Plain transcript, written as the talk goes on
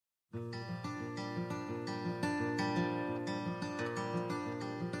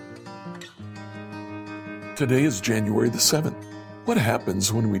Today is January the 7th. What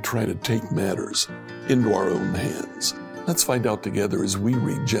happens when we try to take matters into our own hands? Let's find out together as we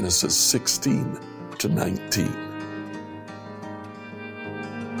read Genesis 16 to 19.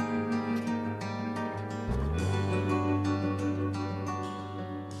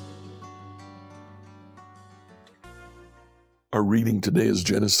 Our reading today is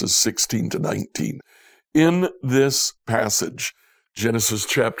Genesis 16 to 19. In this passage, Genesis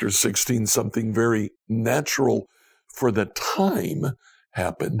chapter 16, something very natural for the time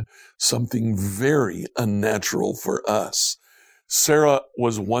happened, something very unnatural for us. Sarah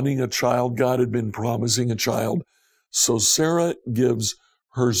was wanting a child. God had been promising a child. So Sarah gives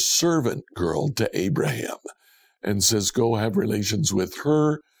her servant girl to Abraham and says, go have relations with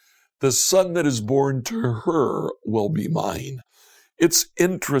her. The son that is born to her will be mine. It's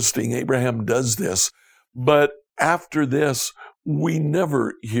interesting, Abraham does this, but after this, we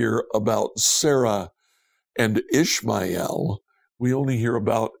never hear about Sarah and Ishmael. We only hear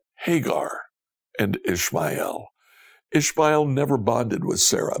about Hagar and Ishmael. Ishmael never bonded with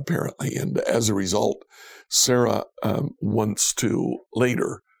Sarah, apparently, and as a result, Sarah wants to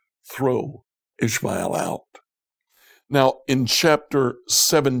later throw Ishmael out. Now, in chapter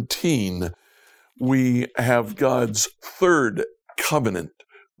 17, we have God's third covenant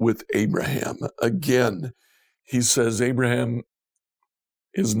with Abraham. Again, he says, Abraham,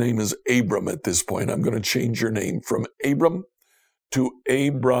 his name is Abram at this point. I'm going to change your name from Abram to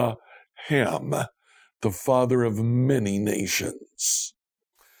Abraham, the father of many nations.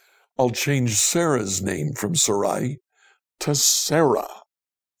 I'll change Sarah's name from Sarai to Sarah.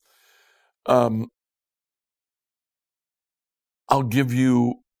 I'll give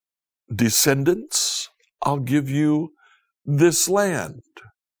you descendants. I'll give you this land.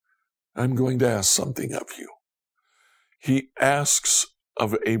 I'm going to ask something of you. He asks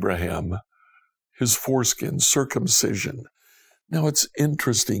of Abraham his foreskin, circumcision. Now it's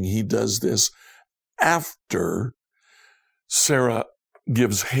interesting, he does this after Sarah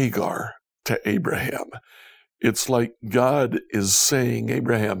gives Hagar to Abraham. It's like God is saying,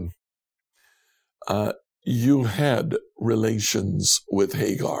 Abraham, you had relations with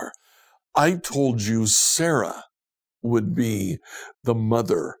Hagar. I told you Sarah would be the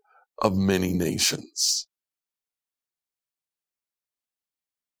mother of many nations.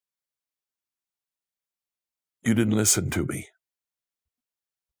 You didn't listen to me.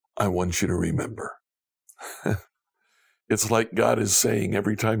 I want you to remember. It's like God is saying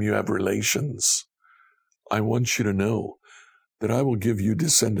every time you have relations, I want you to know that I will give you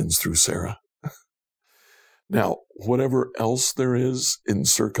descendants through Sarah. Now, whatever else there is in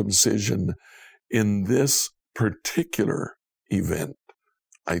circumcision, in this particular event,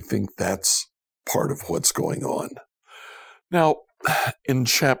 I think that's part of what's going on. Now, in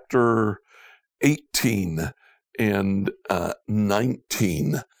chapter 18 and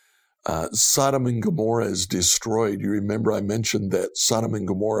 19, Sodom and Gomorrah is destroyed. You remember I mentioned that Sodom and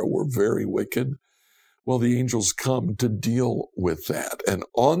Gomorrah were very wicked? Well, the angels come to deal with that. And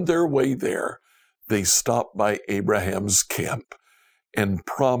on their way there, they stop by Abraham's camp and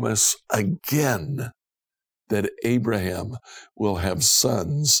promise again that Abraham will have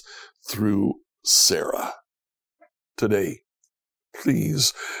sons through Sarah. Today,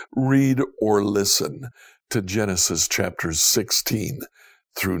 please read or listen to Genesis chapters 16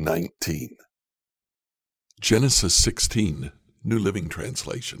 through 19. Genesis 16, New Living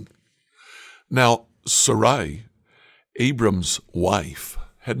Translation. Now, Sarai, Abram's wife,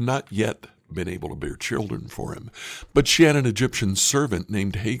 had not yet been able to bear children for him, but she had an Egyptian servant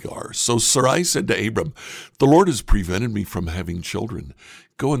named Hagar. So Sarai said to Abram, the Lord has prevented me from having children.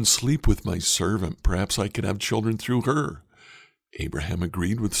 Go and sleep with my servant. Perhaps I can have children through her. Abraham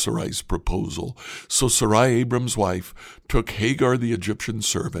agreed with Sarai's proposal. So Sarai, Abram's wife, took Hagar the Egyptian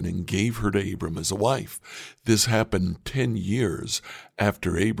servant and gave her to Abram as a wife. This happened 10 years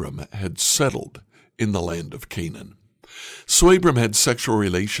after Abram had settled in the land of Canaan. So Abram had sexual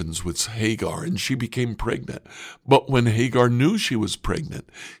relations with Hagar, and she became pregnant. But when Hagar knew she was pregnant,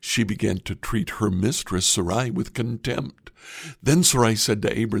 she began to treat her mistress Sarai with contempt. Then Sarai said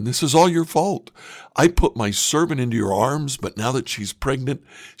to Abram, this is all your fault. I put my servant into your arms, but now that she's pregnant,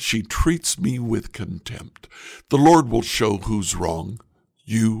 she treats me with contempt. The Lord will show who's wrong,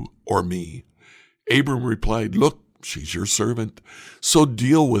 you or me. Abram replied, look, she's your servant, so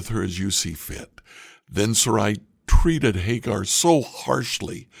deal with her as you see fit. Then Sarai treated Hagar so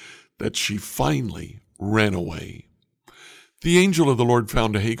harshly that she finally ran away. The angel of the Lord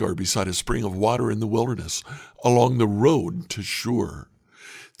found Hagar beside a spring of water in the wilderness, along the road to Shur.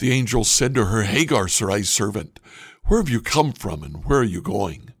 The angel said to her, Hagar, Sarai's servant, where have you come from and where are you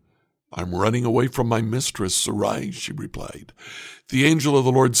going? I'm running away from my mistress, Sarai, she replied. The angel of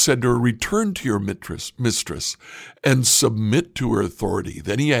the Lord said to her, return to your mistress and submit to her authority.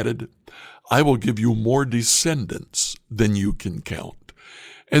 Then he added, I will give you more descendants than you can count.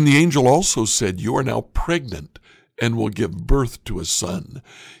 And the angel also said, you are now pregnant and will give birth to a son.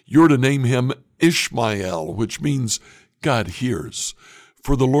 You're to name him Ishmael, which means God hears.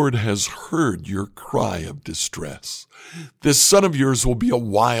 For the Lord has heard your cry of distress. This son of yours will be a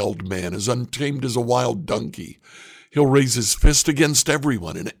wild man, as untamed as a wild donkey. He'll raise his fist against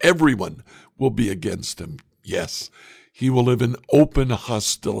everyone, and everyone will be against him. Yes, he will live in open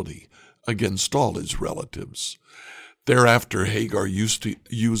hostility against all his relatives. Thereafter, Hagar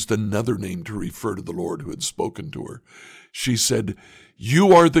used another name to refer to the Lord who had spoken to her. She said,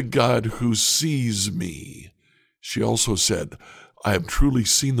 you are the God who sees me. She also said, I have truly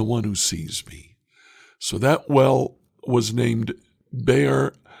seen the one who sees me. So that well was named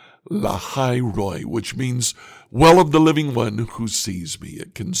Beer Lahai Roi, which means well of the living one who sees me.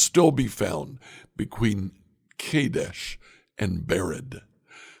 It can still be found between Kadesh and Bered.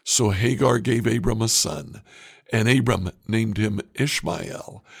 So Hagar gave Abram a son, and Abram named him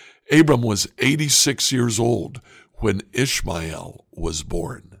Ishmael. Abram was 86 years old when Ishmael was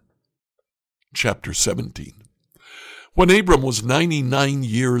born. Chapter 17. When Abram was 99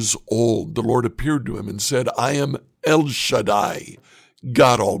 years old, the Lord appeared to him and said, I am El Shaddai,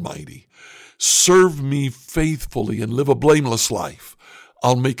 God Almighty. Serve me faithfully and live a blameless life.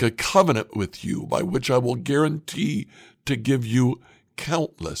 I'll make a covenant with you by which I will guarantee to give you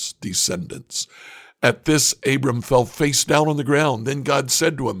countless descendants. At this, Abram fell face down on the ground. Then God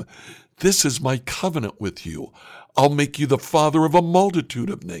said to him, this is my covenant with you. I'll make you the father of a multitude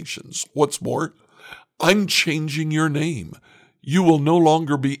of nations. What's more, I'm changing your name. You will no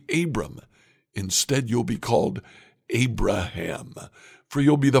longer be Abram. Instead, you'll be called Abraham, for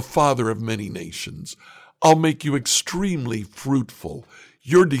you'll be the father of many nations. I'll make you extremely fruitful.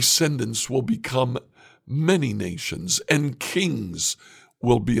 Your descendants will become many nations, and kings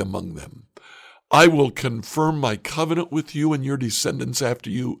will be among them. I will confirm my covenant with you and your descendants after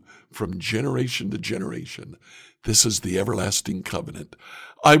you from generation to generation. This is the everlasting covenant.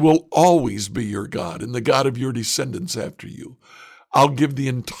 I will always be your God and the God of your descendants after you. I'll give the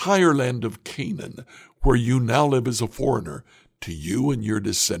entire land of Canaan, where you now live as a foreigner, to you and your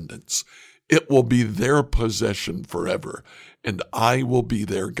descendants. It will be their possession forever, and I will be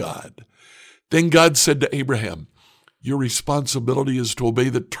their God. Then God said to Abraham, your responsibility is to obey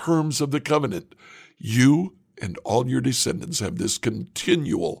the terms of the covenant. You and all your descendants have this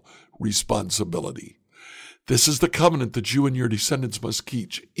continual responsibility. This is the covenant that you and your descendants must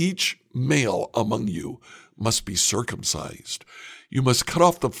keep. Each male among you must be circumcised. You must cut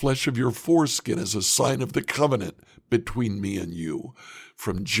off the flesh of your foreskin as a sign of the covenant between me and you.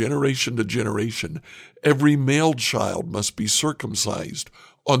 From generation to generation, every male child must be circumcised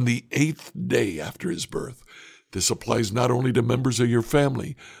on the 8th day after his birth. This applies not only to members of your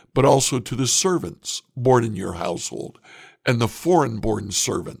family, but also to the servants born in your household and the foreign-born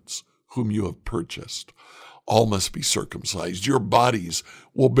servants whom you have purchased. All must be circumcised. Your bodies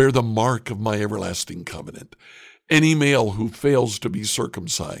will bear the mark of my everlasting covenant. Any male who fails to be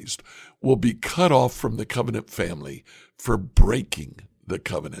circumcised will be cut off from the covenant family for breaking the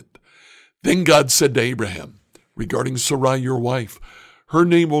covenant. Then God said to Abraham, regarding Sarai, your wife, her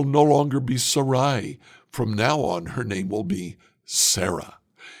name will no longer be Sarai. From now on, her name will be Sarah.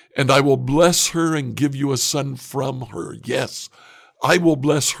 And I will bless her and give you a son from her. Yes, I will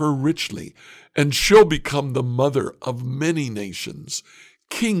bless her richly, and she'll become the mother of many nations.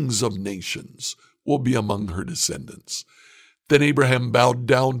 Kings of nations will be among her descendants. Then Abraham bowed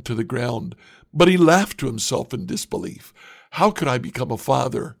down to the ground, but he laughed to himself in disbelief. How could I become a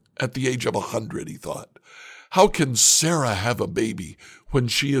father at the age of 100, he thought. How can Sarah have a baby when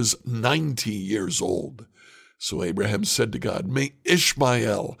she is 90 years old? So Abraham said to God, may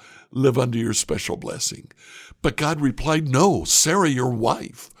Ishmael live under your special blessing. But God replied, no, Sarah, your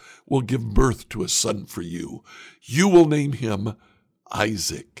wife, will give birth to a son for you. You will name him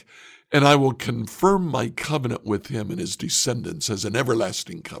Isaac, and I will confirm my covenant with him and his descendants as an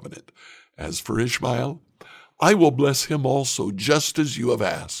everlasting covenant. As for Ishmael, I will bless him also, just as you have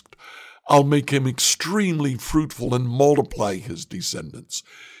asked. I'll make him extremely fruitful and multiply his descendants.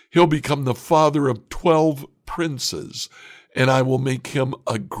 He'll become the father of 12 princes, and I will make him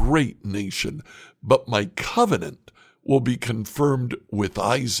a great nation. But my covenant will be confirmed with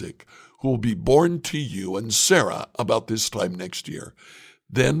Isaac, who will be born to you and Sarah about this time next year.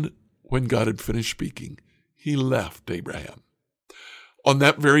 Then, when God had finished speaking, he left Abraham. On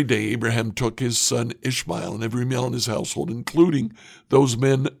that very day, Abraham took his son Ishmael and every male in his household, including those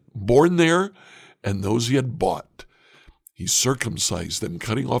men born there and those he had bought. He circumcised them,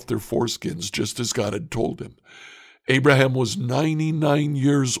 cutting off their foreskins, just as God had told him. Abraham was 99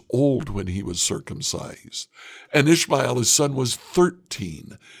 years old when he was circumcised, and Ishmael, his son, was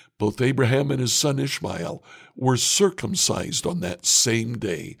 13. Both Abraham and his son Ishmael were circumcised on that same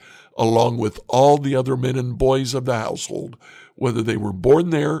day, along with all the other men and boys of the household, whether they were born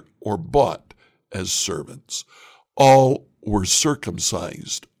there or bought as servants. All were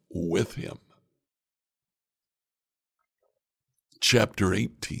circumcised with him. Chapter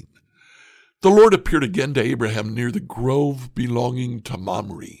 18. The Lord appeared again to Abraham near the grove belonging to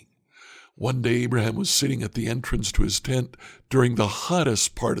Mamre. One day Abraham was sitting at the entrance to his tent during the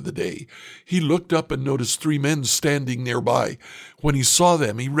hottest part of the day. He looked up and noticed 3 men standing nearby. When he saw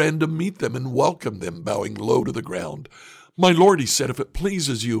them, he ran to meet them and welcomed them, bowing low to the ground. "My Lord," he said, "if it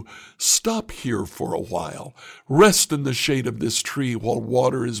pleases you, stop here for a while. Rest in the shade of this tree while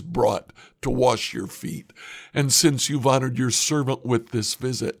water is brought to wash your feet. And since you've honored your servant with this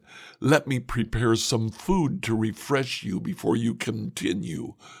visit, let me prepare some food to refresh you before you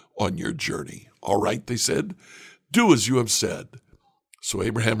continue on your journey." "All right," they said, "do as you have said." So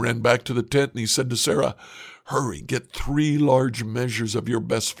Abraham ran back to the tent and he said to Sarah, "Hurry, get 3 large measures of your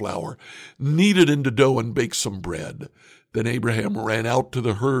best flour, knead it into dough and bake some bread." Then Abraham ran out to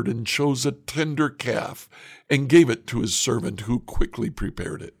the herd and chose a tender calf and gave it to his servant, who quickly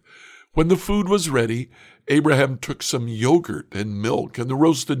prepared it. When the food was ready, Abraham took some yogurt and milk and the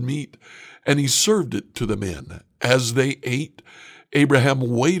roasted meat, and he served it to the men. As they ate, Abraham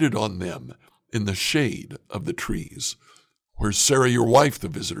waited on them in the shade of the trees. "Where's Sarah, your wife?" the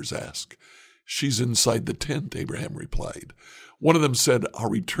visitors asked. "She's inside the tent," Abraham replied. One of them said, "I'll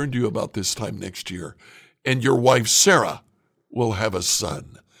return to you about this time next year, and your wife Sarah will have a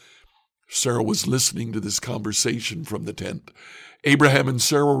son." Sarah was listening to this conversation from the tent. Abraham and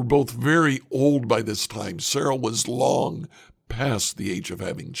Sarah were both very old by this time. Sarah was long past the age of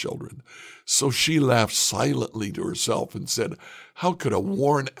having children. So she laughed silently to herself and said, "How could a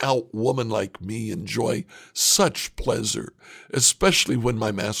worn-out woman like me enjoy such pleasure, especially when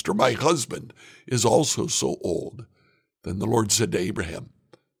my master, my husband, is also so old?" Then the Lord said to Abraham,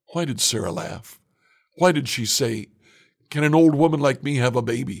 "Why did Sarah laugh? Why did she say, 'Can an old woman like me have a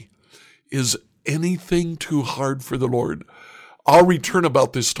baby?' Is anything too hard for the Lord? I'll return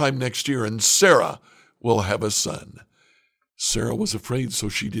about this time next year, and Sarah will have a son." Sarah was afraid, so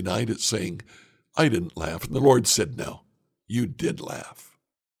she denied it, saying, "I didn't laugh." And the Lord said, "No, you did laugh."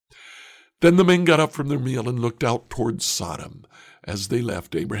 Then the men got up from their meal and looked out toward Sodom. As they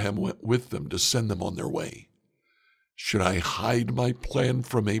left, Abraham went with them to send them on their way. "Should I hide my plan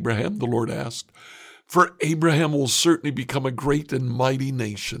from Abraham?" the Lord asked. "For Abraham will certainly become a great and mighty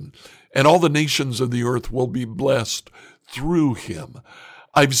nation, and all the nations of the earth will be blessed through him.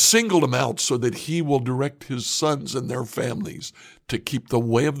 I've singled him out so that he will direct his sons and their families to keep the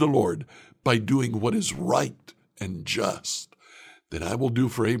way of the Lord by doing what is right and just. Then I will do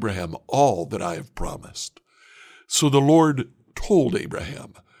for Abraham all that I have promised." So the Lord told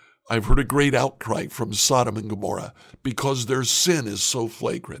Abraham, "I've heard a great outcry from Sodom and Gomorrah because their sin is so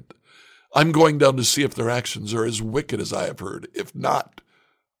flagrant. I'm going down to see if their actions are as wicked as I have heard. If not,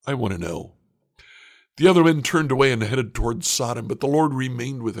 I want to know." The other men turned away and headed toward Sodom, but the Lord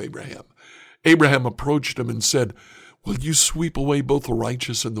remained with Abraham. Abraham approached him and said, "Will you sweep away both the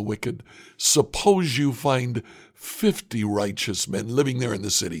righteous and the wicked? Suppose you find 50 righteous men living there in the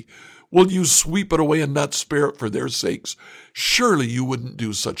city. Will you sweep it away and not spare it for their sakes? Surely you wouldn't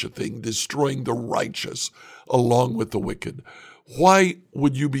do such a thing, destroying the righteous along with the wicked. Why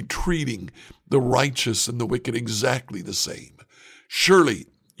would you be treating the righteous and the wicked exactly the same? Surely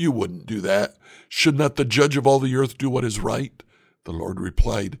you wouldn't do that. Should not the judge of all the earth do what is right?" The Lord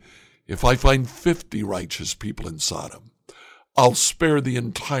replied, "If I find 50 righteous people in Sodom, I'll spare the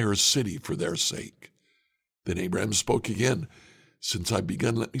entire city for their sake." Then Abraham spoke again, "Since I've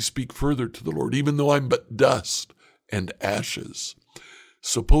begun, let me speak further to the Lord, even though I'm but dust and ashes.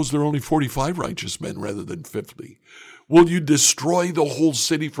 Suppose there are only 45 righteous men rather than 50. Will you destroy the whole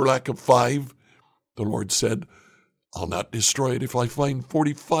city for lack of 5? The Lord said, "I'll not destroy it if I find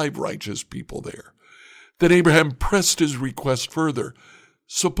 45 righteous people there." Then Abraham pressed his request further.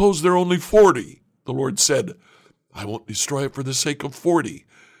 "Suppose there are only 40. The Lord said, "I won't destroy it for the sake of 40.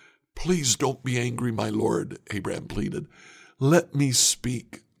 "Please don't be angry, my Lord," Abraham pleaded. "Let me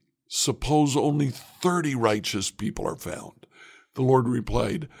speak. Suppose only 30 righteous people are found." The Lord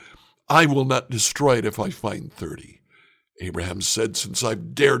replied, "I will not destroy it if I find 30. Abraham said, "Since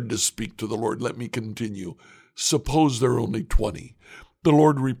I've dared to speak to the Lord, let me continue. Suppose there are only 20. The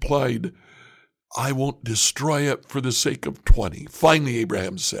Lord replied, I won't destroy it for the sake of 20. Finally,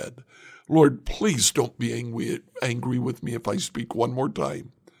 Abraham said, Lord, please don't be angry with me if I speak one more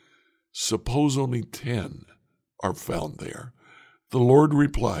time. Suppose only 10 are found there. The Lord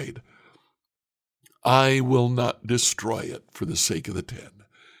replied, I will not destroy it for the sake of the 10.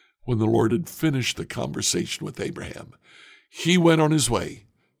 When the Lord had finished the conversation with Abraham, he went on his way,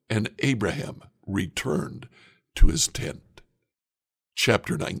 and Abraham returned to his tent.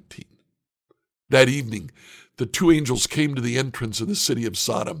 Chapter 19. That evening, the two angels came to the entrance of the city of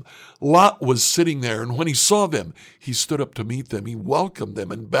Sodom. Lot was sitting there, and when he saw them, he stood up to meet them. He welcomed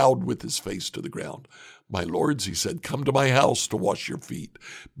them and bowed with his face to the ground. My lords, he said, come to my house to wash your feet.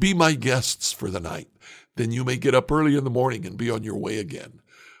 Be my guests for the night. Then you may get up early in the morning and be on your way again.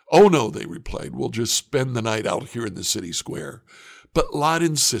 Oh, no, they replied, we'll just spend the night out here in the city square. But Lot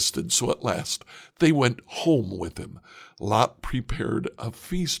insisted, so at last they went home with him. Lot prepared a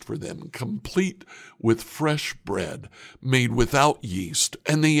feast for them, complete with fresh bread, made without yeast,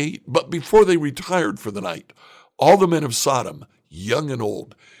 and they ate. But before they retired for the night, all the men of Sodom, young and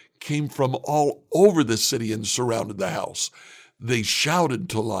old, came from all over the city and surrounded the house. They shouted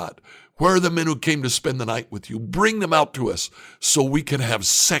to Lot, where are the men who came to spend the night with you? Bring them out to us so we can have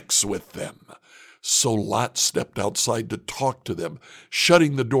sex with them. So Lot stepped outside to talk to them,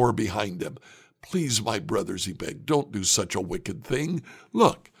 shutting the door behind him. Please, my brothers, he begged, don't do such a wicked thing.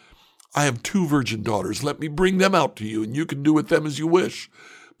 Look, I have 2 virgin daughters. Let me bring them out to you, and you can do with them as you wish.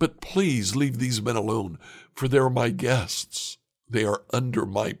 But please leave these men alone, for they're my guests. They are under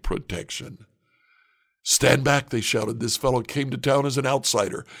my protection. Stand back, they shouted. This fellow came to town as an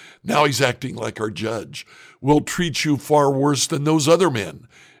outsider. Now he's acting like our judge. We'll treat you far worse than those other men.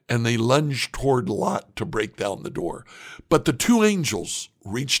 And they lunged toward Lot to break down the door. But the 2 angels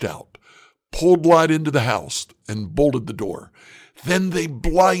reached out, pulled Lot into the house, and bolted the door. Then they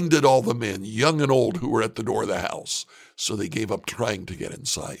blinded all the men, young and old, who were at the door of the house. So they gave up trying to get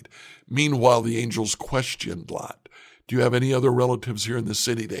inside. Meanwhile, the angels questioned Lot. Do you have any other relatives here in the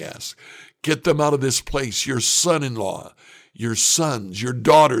city? They asked. Get them out of this place, your son-in-law, your sons, your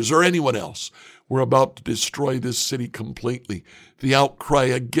daughters, or anyone else. We're about to destroy this city completely. The outcry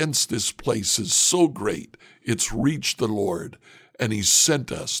against this place is so great, it's reached the Lord, and he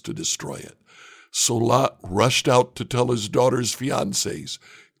sent us to destroy it. So Lot rushed out to tell his daughter's fiancés,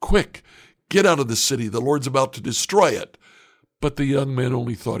 quick, get out of the city, the Lord's about to destroy it. But the young men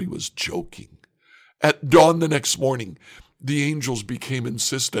only thought he was joking. At dawn the next morning, the angels became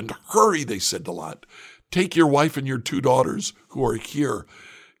insistent. Hurry, they said to Lot. Take your wife and your 2 daughters who are here.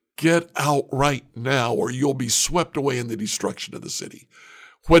 Get out right now, or you'll be swept away in the destruction of the city.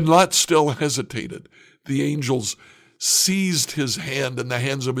 When Lot still hesitated, the angels seized his hand and the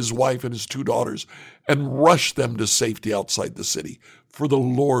hands of his wife and his 2 daughters and rushed them to safety outside the city, for the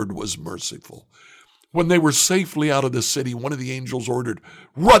Lord was merciful. When they were safely out of the city, one of the angels ordered,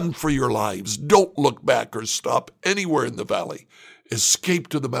 run for your lives. Don't look back or stop anywhere in the valley. Escape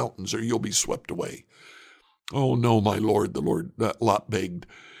to the mountains, or you'll be swept away. Oh, no, my Lord, Lot begged.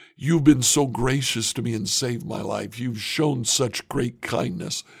 You've been so gracious to me and saved my life. You've shown such great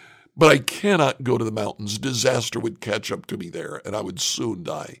kindness. But I cannot go to the mountains. Disaster would catch up to me there, and I would soon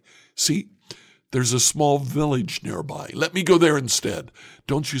die. See, there's a small village nearby. Let me go there instead.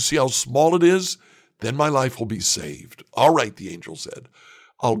 Don't you see how small it is? Then my life will be saved. All right, the angel said.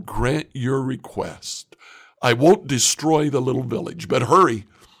 I'll grant your request. I won't destroy the little village, but hurry.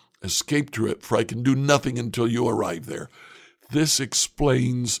 Escape to it, for I can do nothing until you arrive there. This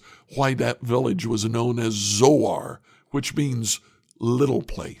explains why that village was known as Zoar, which means little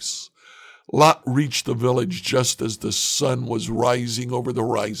place. Lot reached the village just as the sun was rising over the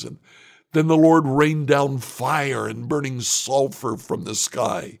horizon. Then the Lord rained down fire and burning sulfur from the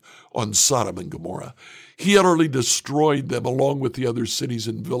sky on Sodom and Gomorrah. He utterly destroyed them along with the other cities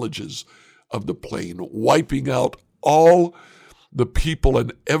and villages of the plain, wiping out all the people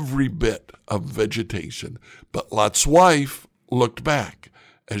and every bit of vegetation. But Lot's wife looked back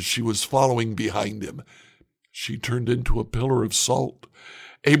as she was following behind him. She turned into a pillar of salt.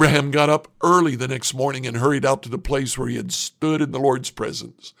 Abraham got up early the next morning and hurried out to the place where he had stood in the Lord's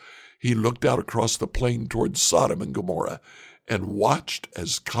presence. He looked out across the plain towards Sodom and Gomorrah and watched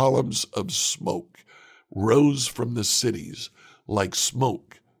as columns of smoke rose from the cities like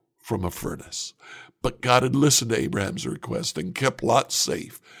smoke from a furnace. But God had listened to Abraham's request and kept Lot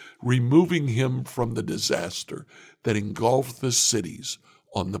safe, removing him from the disaster that engulfed the cities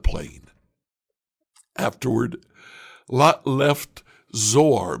on the plain. Afterward, Lot left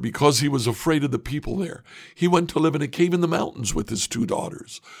Zoar because he was afraid of the people there. He went to live in a cave in the mountains with his 2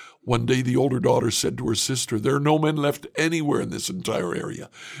 daughters. One day the older daughter said to her sister, "There are no men left anywhere in this entire area.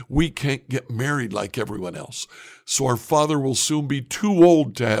 We can't get married like everyone else, so our father will soon be too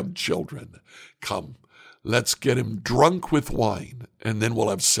old to have children. Come, let's get him drunk with wine, and then we'll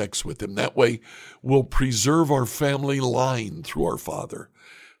have sex with him. That way we'll preserve our family line through our father."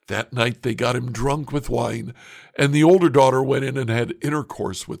 That night they got him drunk with wine, and the older daughter went in and had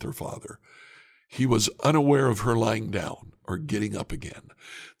intercourse with her father. He was unaware of her lying down or getting up again.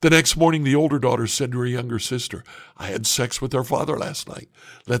 The next morning, the older daughter said to her younger sister, "I had sex with our father last night.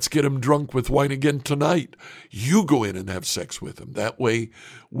 Let's get him drunk with wine again tonight. You go in and have sex with him. That way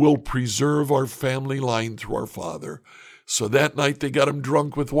we'll preserve our family line through our father." So that night they got him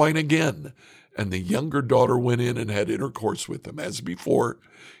drunk with wine again, and the younger daughter went in and had intercourse with him. As before,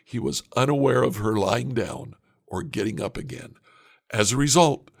 he was unaware of her lying down or getting up again. As a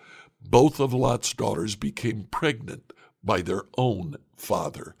result, both of Lot's daughters became pregnant by their own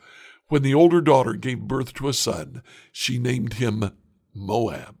father. When the older daughter gave birth to a son, she named him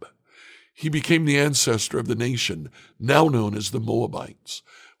Moab. He became the ancestor of the nation now known as the Moabites.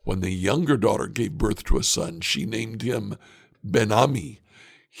 When the younger daughter gave birth to a son, she named him Ben-Ami.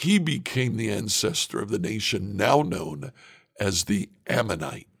 He became the ancestor of the nation now known as the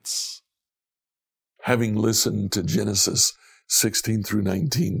Ammonites. Having listened to Genesis 16 through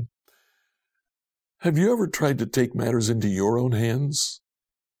 19, have you ever tried to take matters into your own hands?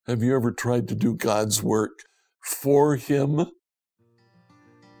 Have you ever tried to do God's work for Him?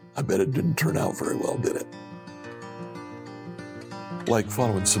 I bet it didn't turn out very well, did it? Like,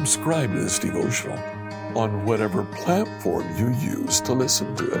 follow, and subscribe to this devotional on whatever platform you use to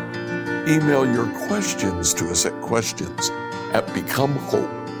listen to it. Email your questions to us at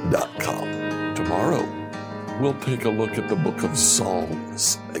questions@becomehope.com. Tomorrow, we'll take a look at the book of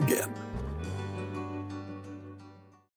Psalms again.